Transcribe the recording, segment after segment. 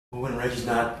When Reggie's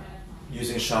not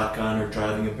using a shotgun or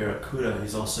driving a Barracuda,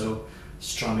 he's also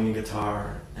strumming a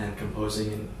guitar and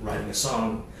composing and writing a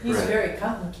song. He's very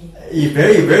complicated. A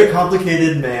very, very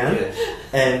complicated man. Yes.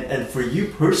 And for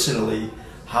you personally,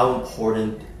 how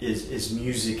important is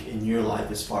music in your life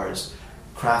as far as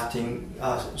crafting,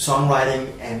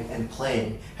 songwriting and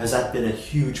playing? Has that been a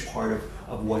huge part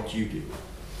of what you do?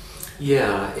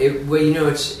 Yeah, well, you know,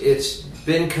 it's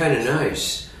been kind of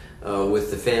nice with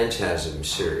the Phantasm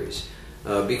series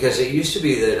because it used to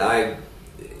be that I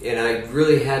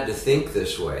really had to think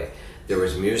this way. There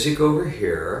was music over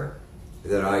here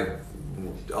that I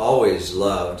always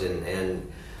loved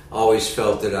and always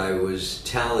felt that I was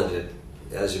talented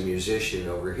as a musician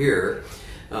over here,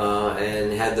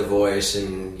 and had the voice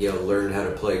and learned how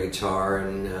to play guitar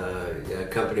and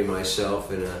accompany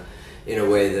myself in a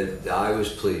way that I was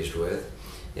pleased with,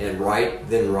 and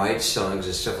write songs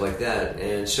and stuff like that.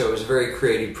 And so it was a very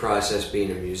creative process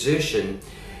being a musician.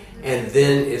 And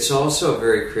then it's also a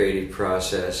very creative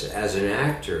process as an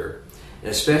actor,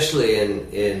 especially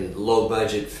in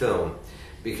low-budget film,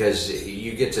 because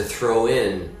you get to throw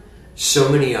in so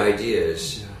many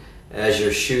ideas as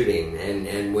you're shooting,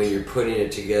 and when you're putting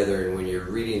it together, and when you're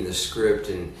reading the script,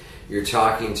 and you're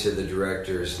talking to the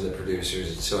directors and the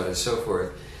producers and so on and so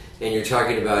forth, and you're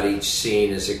talking about each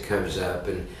scene as it comes up.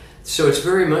 And so it's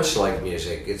very much like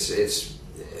music. It's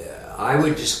I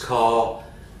would just call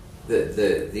the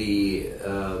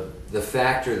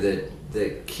factor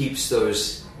that keeps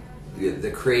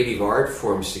the creative art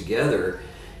forms together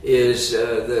is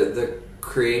the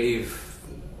creative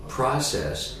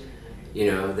process.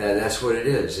 That's what it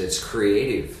is. It's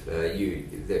creative.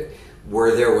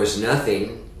 Where there was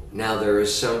nothing, now there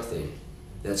is something.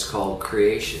 That's called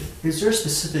creation. Is there a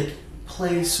specific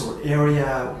place or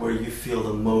area where you feel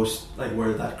the most, like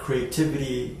where that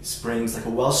creativity springs, like a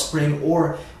wellspring,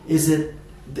 or is it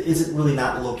really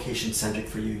not location centric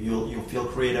for you? You'll feel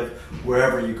creative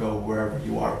wherever you go, wherever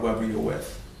you are, whoever you're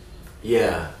with.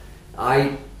 Yeah,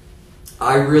 I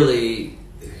really,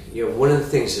 one of the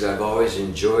things that I've always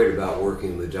enjoyed about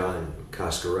working with Don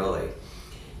Coscarelli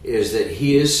is that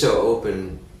he is so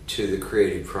open to the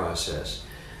creative process.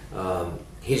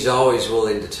 He's always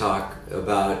willing to talk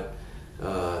about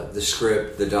the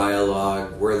script, the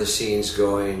dialogue, where the scene's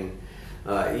going,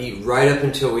 right up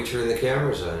until we turn the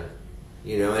cameras on.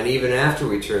 And even after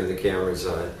we turn the cameras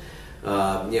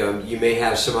on, you may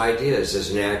have some ideas. As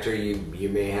an actor, you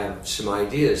may have some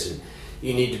ideas, and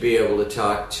you need to be able to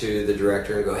talk to the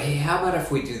director and go, hey, how about if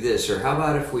we do this, or how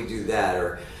about if we do that,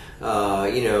 or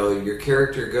your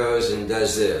character goes and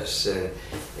does this,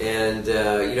 and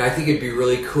I think it'd be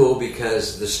really cool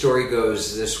because the story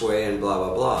goes this way and blah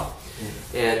blah blah,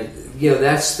 and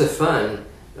that's the fun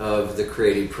of the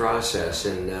creative process,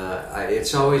 and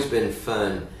it's always been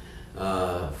fun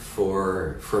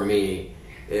for me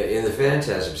in the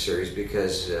Phantasm series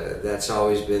because that's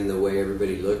always been the way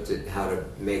everybody looked at how to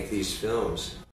make these films.